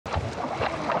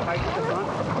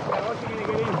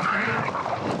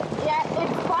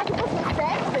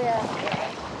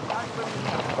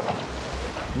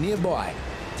by,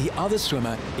 the other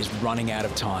swimmer is running out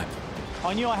of time.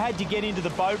 I knew I had to get into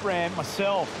the boat ramp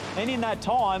myself, and in that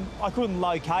time, I couldn't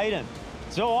locate them.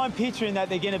 So I'm picturing that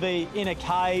they're going to be in a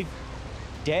cave,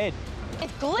 dead.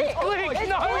 It's Glick! It's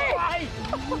No Glick! way!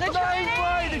 The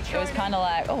trainee! It was kind of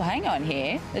like, oh, hang on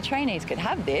here. The trainees could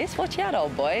have this. Watch out,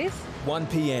 old boys. 1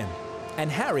 p.m.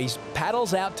 and Harries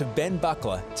paddles out to Ben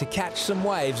Buckler to catch some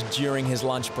waves during his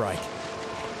lunch break.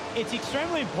 It's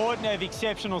extremely important to have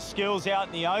exceptional skills out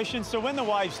in the ocean, so when the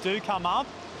waves do come up,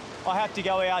 I have to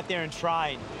go out there and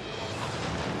train.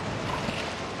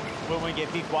 When we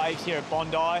get big waves here at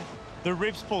Bondi, the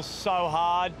rips pull so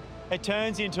hard, it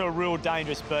turns into a real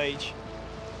dangerous beach.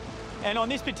 And on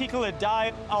this particular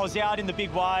day, I was out in the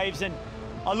big waves and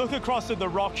I look across at the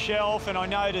rock shelf and I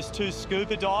noticed 2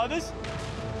 scuba divers.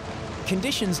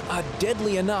 Conditions are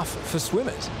deadly enough for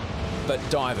swimmers, but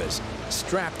divers,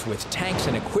 strapped with tanks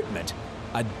and equipment,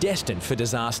 are destined for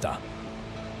disaster.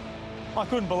 I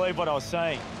couldn't believe what I was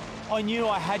seeing. I knew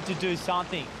I had to do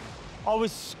something. I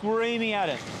was screaming at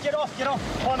it. Get off,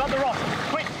 climb up the rock.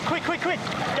 Quick, quick, quick, quick.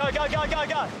 Go, go, go, go,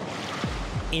 go.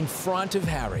 In front of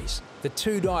Harries, the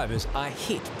 2 divers are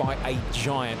hit by a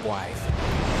giant wave.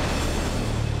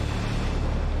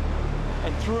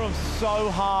 It threw them so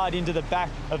hard into the back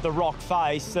of the rock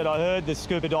face that I heard the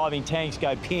scuba diving tanks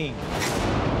go ping.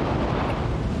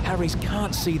 Harries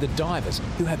can't see the divers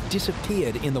who have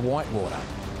disappeared in the whitewater.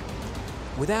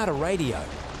 Without a radio,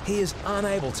 he is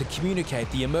unable to communicate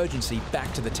the emergency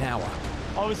back to the tower.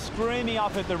 I was screaming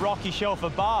up at the rocky shelf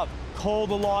above, call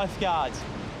the lifeguards,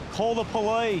 call the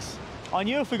police. I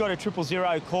knew if we got a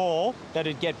 000 call, that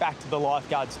it'd get back to the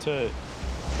lifeguards too.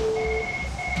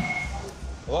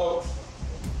 Hello?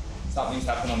 Something's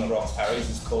happened on the rocks. Harries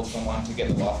has called someone to get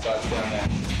the lifeguards down there.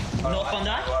 Not Bondi?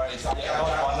 No worries. Yeah, not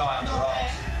Bondi on the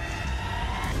rocks.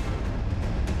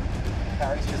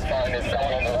 Harries just found his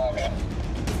someone on the rocks.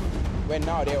 We had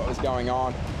no idea what was going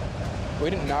on. We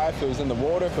didn't know if it was in the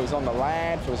water, if it was on the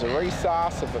land, if it was a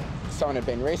resus, if someone had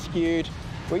been rescued.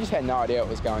 We just had no idea what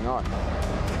was going on.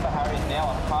 For Harries now,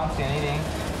 I can't see anything.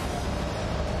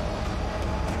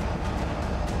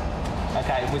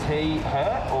 Okay, was he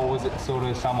hurt or was it sort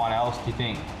of someone else, do you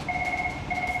think?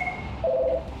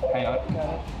 Hang on.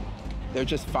 There were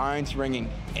just phones ringing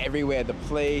everywhere. The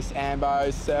police,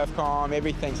 ambos, Surfcom,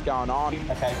 everything's going on.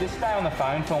 Okay, just stay on the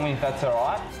phone for me if that's all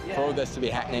right. For all this to be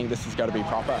happening, this has got to be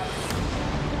proper.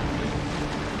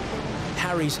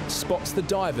 Harries spots the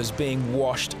divers being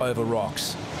washed over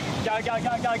rocks. Go, go,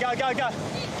 go, go, go, go, go.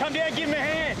 Come down, give them a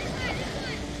hand.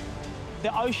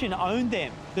 The ocean owned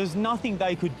them. There's nothing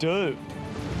they could do.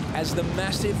 As the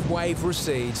massive wave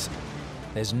recedes,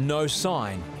 there's no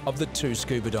sign of the 2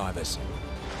 scuba divers.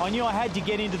 I knew I had to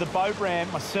get into the boat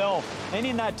ramp myself, and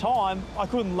in that time, I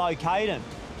couldn't locate them.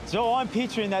 So I'm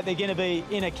picturing that they're going to be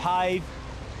in a cave,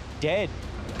 dead.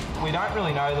 We don't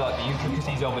really know the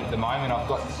intricacies of it at the moment. I've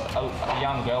got a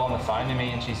young girl on the phone to me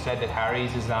and she said that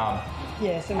Harries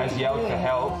has yelled for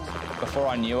help. Before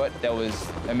I knew it, there was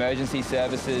emergency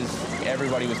services,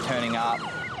 everybody was turning up.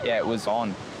 Yeah, it was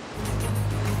on.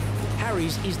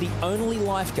 Harries is the only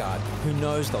lifeguard who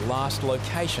knows the last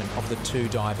location of the 2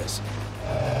 divers.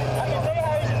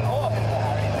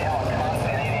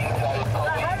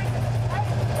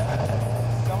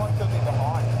 Someone took me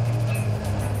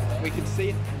behind. We could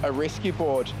see a rescue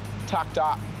board tucked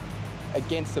up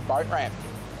against the boat ramp.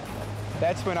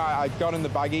 That's when I got in the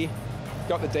buggy,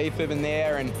 got the defib in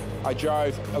there, and I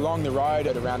drove along the road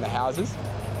and around the houses.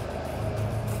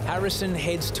 Harrison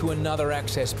heads to another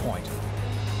access point.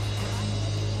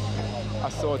 I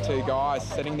saw 2 guys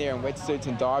sitting there in wetsuits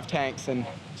and dive tanks and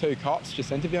 2 cops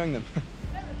just interviewing them.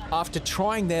 After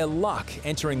trying their luck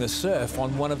entering the surf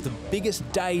on one of the biggest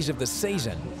days of the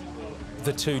season,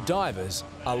 the 2 divers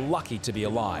are lucky to be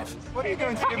alive. What are you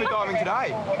doing scuba diving today?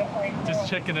 Just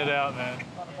checking it out, man.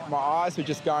 My eyes were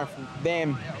just going from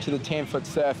them to the 10-foot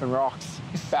surf and rocks,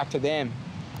 back to them,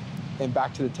 then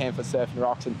back to the 10-foot surf and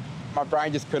rocks, and my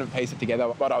brain just couldn't piece it together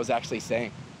what I was actually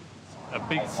seeing. A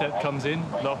big set comes in,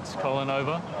 knocks Colin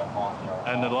over,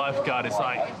 and the lifeguard is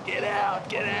like, get out,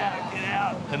 get out, get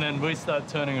out. And then we start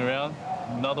turning around,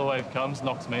 another wave comes,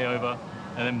 knocks me over,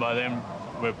 and then by then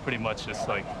we're pretty much just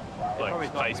like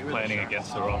face planting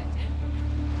against the rock.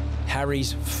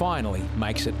 Harries finally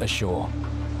makes it ashore.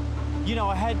 You know,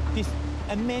 I had this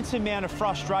immense amount of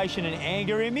frustration and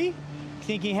anger in me,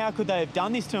 thinking how could they have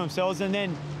done this to themselves, and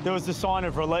then there was the sign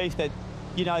of relief that,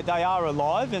 you know, they are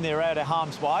alive and they're out of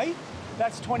harm's way.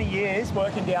 That's 20 years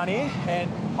working down here, and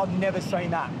I've never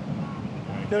seen that.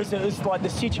 It was like the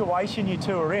situation you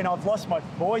 2 are in. I've lost my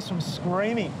voice from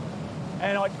screaming.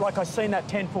 And I seen that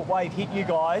 10-foot wave hit you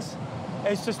guys.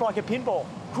 It's just like a pinball.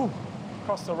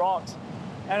 across the rocks.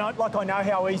 And I know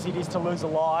how easy it is to lose a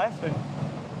life, and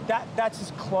that's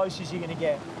as close as you're going to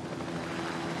get.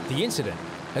 The incident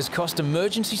has cost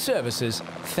emergency services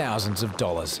thousands of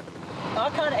dollars. I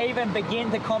can't even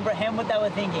begin to comprehend what they were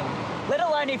thinking, let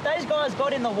alone if those guys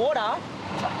got in the water,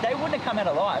 they wouldn't have come out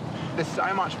alive. There's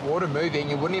so much water moving,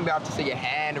 you wouldn't even be able to see your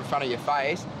hand in front of your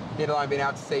face, let alone being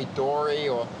able to see Dory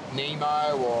or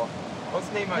Nemo or... What's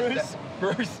Nemo?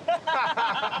 Bruce.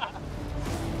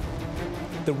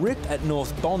 The rip at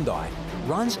North Bondi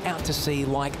runs out to sea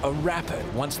like a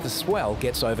rapid once the swell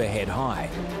gets overhead high.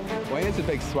 When it's a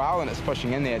big swell and it's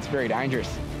pushing in there, it's very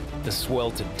dangerous. The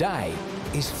swell today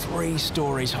is 3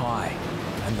 stories high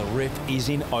and the rip is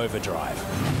in overdrive.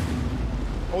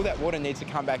 All that water needs to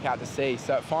come back out to sea,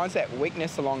 so it finds that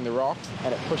weakness along the rocks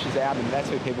and it pushes out, and that's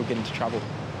where people get into trouble.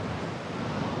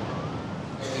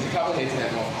 There's a couple of heads in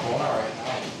that north corner, I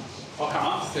reckon. I'll come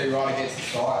up to see right against the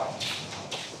side.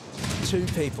 2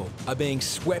 people are being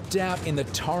swept out in the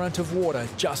torrent of water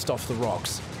just off the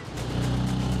rocks.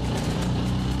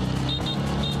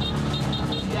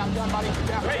 Down, buddy.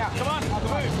 Down, Hey, come on,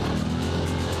 move.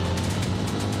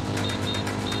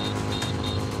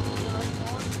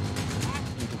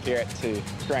 Compare it to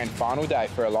grand final day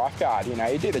for a lifeguard. You know,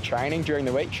 you do the training during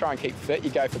the week, try and keep fit,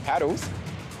 you go for paddles.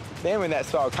 Then when that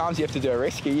swell comes, you have to do a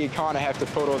rescue, you kind of have to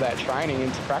put all that training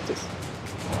into practice.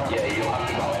 Yeah, you'll have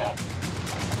to go out.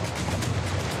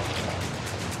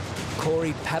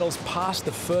 Corey paddles past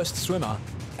the first swimmer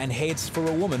and heads for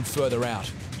a woman further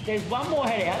out. There's one more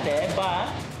head out there, but...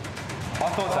 I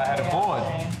thought they had a board.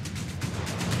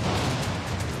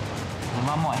 And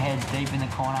one more head deep in the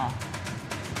corner.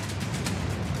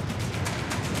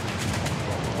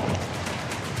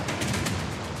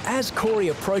 As Corey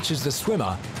approaches the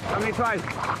swimmer,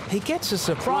 he gets a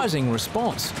surprising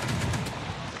response.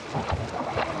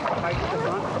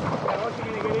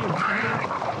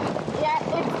 Yeah,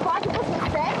 it's like it doesn't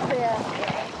stand there.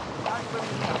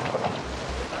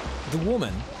 The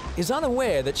woman is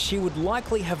unaware that she would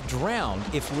likely have drowned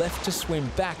if left to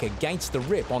swim back against the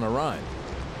rip on her own.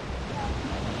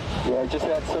 Yeah, just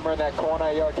that swimmer in that corner.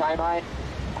 You okay, mate?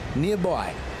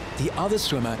 Nearby, the other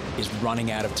swimmer is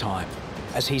running out of time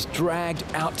as he's dragged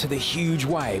out to the huge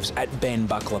waves at Ben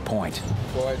Buckler Point.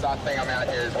 Boys, I think I'm out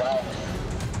here as well.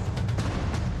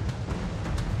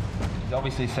 He's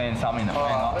obviously seen something that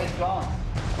went up. Where's gone?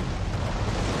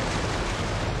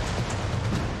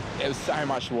 There was so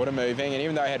much water moving, and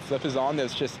even though I had flippers on, there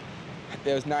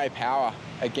was no power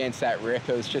against that rip.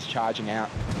 It was just charging out.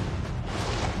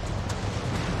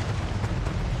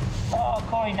 Oh,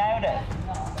 Corey nailed it.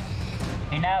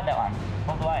 He nailed that one,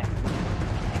 all the way.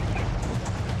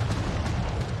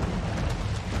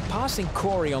 Passing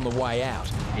Corey on the way out,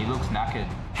 He looks knackered.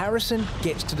 Harrison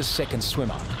gets to the second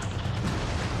swimmer.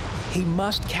 He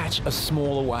must catch a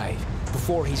smaller wave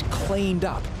before he's cleaned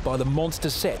up by the monster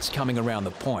sets coming around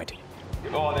the point.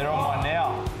 Oh, they're on one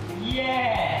now.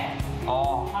 Yeah!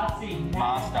 Oh,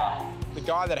 master. The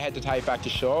guy that I had to take back to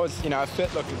shore was, a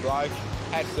fit-looking bloke,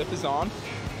 had flippers on.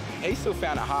 He still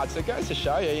found it hard, so it goes to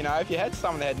show you, if you had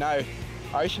someone that had no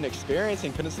ocean experience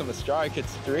and couldn't swim a stroke,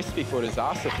 it's a recipe for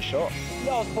disaster for sure.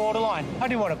 That was borderline. I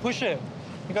didn't want to push it.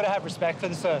 You've got to have respect for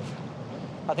the surf.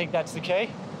 I think that's the key.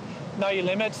 Know your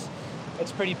limits.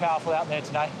 It's pretty powerful out there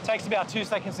today. It takes about 2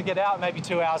 seconds to get out, maybe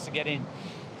 2 hours to get in.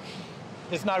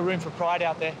 There's no room for pride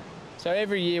out there. So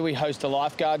every year we host a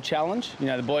lifeguard challenge.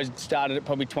 The boys started it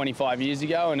probably 25 years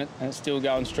ago and it's still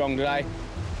going strong today.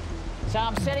 So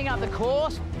I'm setting up the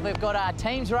course. We've got a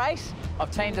teams race.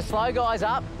 I've teamed the slow guys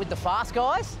up with the fast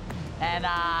guys. And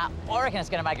I reckon it's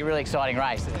going to make a really exciting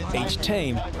race. Each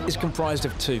team is comprised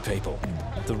of 2 people.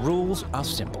 The rules are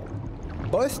simple.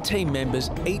 Both team members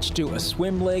each do a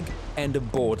swim leg and a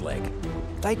board leg.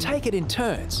 They take it in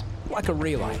turns, like a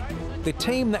relay. The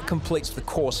team that completes the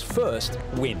course first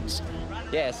wins.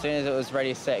 Yeah, as soon as it was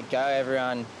ready, set, go,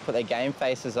 everyone put their game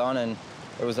faces on and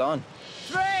it was on.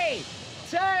 3,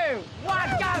 2, 1,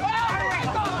 go!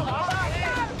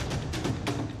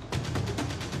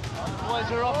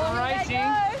 Boys are off and racing.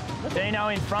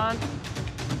 Deano in front.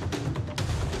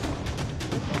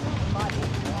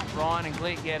 Ryan and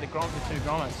Glick, the 2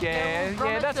 grommets.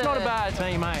 Yeah, that's not a bad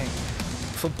team, eh?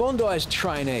 For Bondi's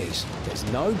trainees, there's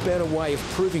no better way of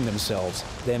proving themselves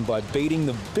than by beating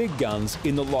the big guns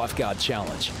in the Lifeguard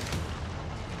Challenge.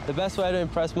 The best way to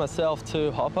impress myself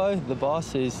to Hoppo, the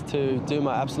boss, is to do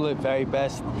my absolute very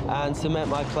best and cement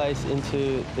my place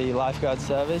into the lifeguard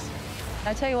service.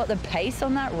 I tell you what, the pace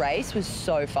on that race was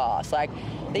so fast. Like,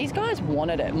 these guys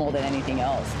wanted it more than anything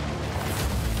else.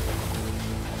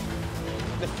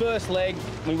 The first leg,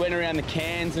 we went around the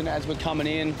cans and as we're coming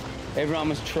in, Everyone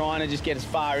was trying to just get as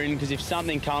far in because if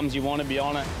something comes, you want to be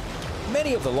on it.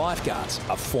 Many of the lifeguards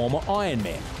are former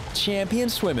Ironmen, champion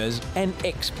swimmers and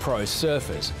ex-pro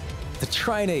surfers. The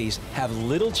trainees have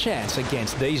little chance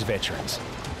against these veterans.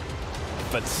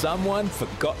 But someone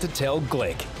forgot to tell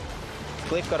Glick.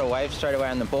 Glick got a wave straight away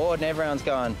on the board and everyone's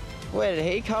going, where did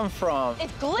he come from?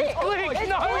 It's Glick. Glick,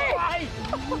 no way!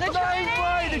 The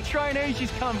way! The trainees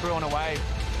just come through on a wave.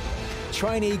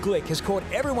 Trainee Glick has caught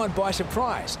everyone by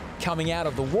surprise, coming out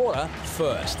of the water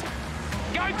first.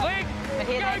 Go, Glick! But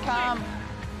here they come.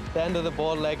 At the end of the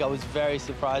board leg, I was very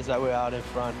surprised that we were out in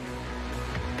front.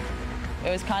 It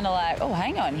was kind of like, oh,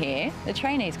 hang on here. The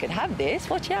trainees could have this.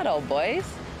 Watch out, old boys.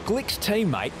 Glick's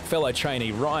teammate, fellow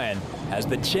trainee Ryan, has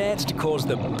the chance to cause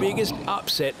the biggest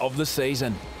upset of the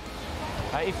season.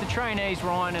 If the trainees,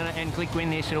 Ryan and Glick, win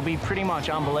this, it'll be pretty much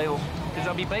unbelievable because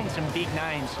they'll be beating some big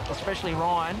names, especially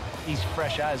Ryan. He's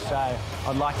fresh as, so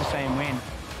I'd like to see him win.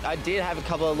 I did have a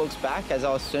couple of looks back as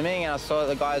I was swimming and I saw that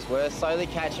the guys were slowly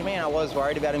catching me and I was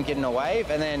worried about him getting a wave.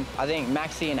 And then I think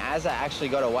Maxi and Azza actually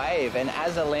got a wave and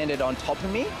Azza landed on top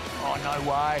of me. Oh, no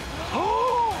way.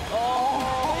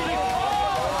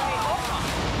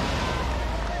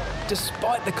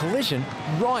 Despite the collision,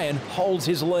 Ryan holds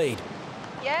his lead.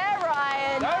 Yeah,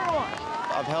 Ryan.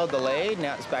 I've held the lead,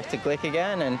 now it's back to Glick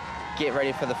again and get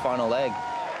ready for the final leg.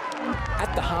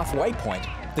 At the halfway point,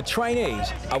 the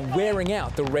trainees are wearing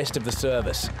out the rest of the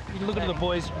service. You look at the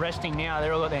boys resting now.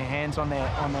 They're all got their hands on their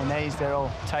knees. They're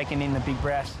all taking in the big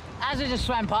breaths. Azza just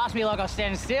swam past me like I was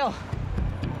standing still.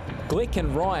 Glick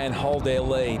and Ryan hold their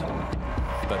lead,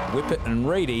 but Whippet and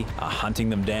Reidy are hunting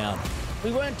them down.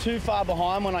 We weren't too far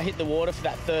behind when I hit the water for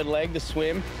that third leg, the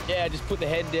swim. Yeah, I just put the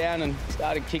head down and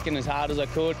started kicking as hard as I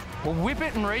could. Well,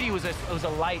 Whippet and Reidy was a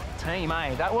late team,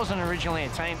 eh? That wasn't originally a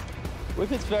team.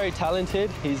 Whippet's very talented.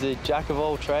 He's a jack of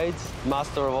all trades,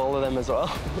 master of all of them as well.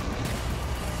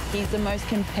 He's the most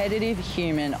competitive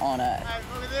human on Earth.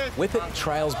 Whippet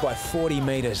trails by 40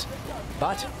 metres,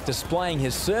 but displaying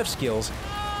his surf skills,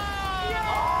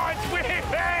 Oh, it's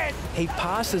Whippet! he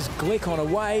passes Glick on a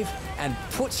wave and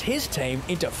puts his team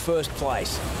into first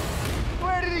place.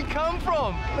 Where did he come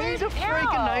from? He's a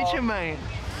freak of nature, man.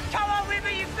 Come on,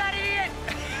 Whippet, you fat idiot!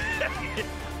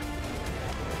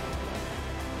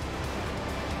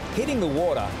 Hitting the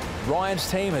water,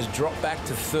 Ryan's team has dropped back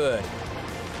to third,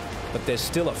 but there's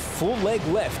still a full leg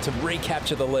left to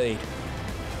recapture the lead.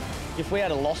 If we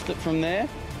had lost it from there,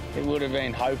 it would have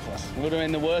been hopeless. It would have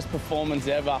been the worst performance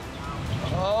ever.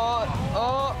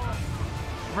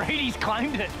 Reidy's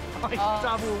claimed it.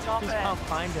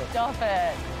 Claimed it. Stop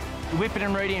it. Whippet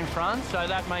and Reidy in front, so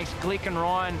that makes Glick and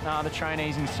Ryan the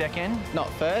trainees in second. Not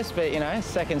first, but, you know,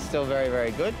 second's still very,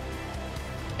 very good.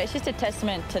 It's just a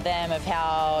testament to them of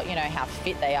how, you know, how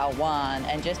fit they are, one,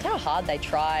 and just how hard they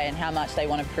try and how much they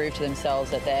want to prove to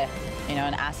themselves that they're, you know,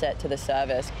 an asset to the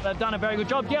service. They've done a very good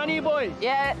job. Down here, boys.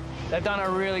 Yeah. They've done a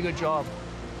really good job.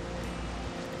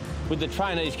 With the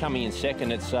trainees coming in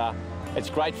second, it's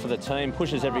great for the team,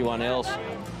 pushes everyone else,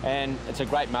 and it's a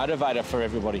great motivator for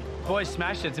everybody. Boys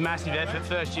smashed it. It's a massive effort.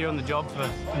 First year on the job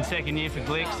and second year for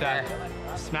Glick, so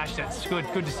smashed it. It's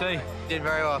good to see. Did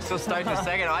very well. Still stoked for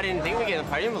second. I didn't think we'd get the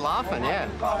podium, but laughing, yeah.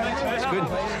 It's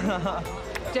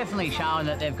good. Definitely showing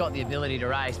that they've got the ability to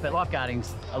race, but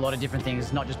lifeguarding's a lot of different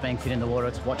things, not just being fit in the water,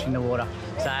 it's watching the water.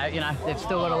 So, you know, they've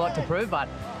still got a lot to prove, but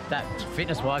that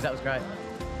fitness-wise, that was great.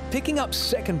 Picking up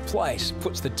second place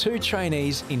puts the two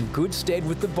trainees in good stead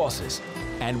with the bosses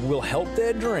and will help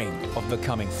their dream of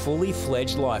becoming fully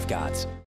fledged lifeguards.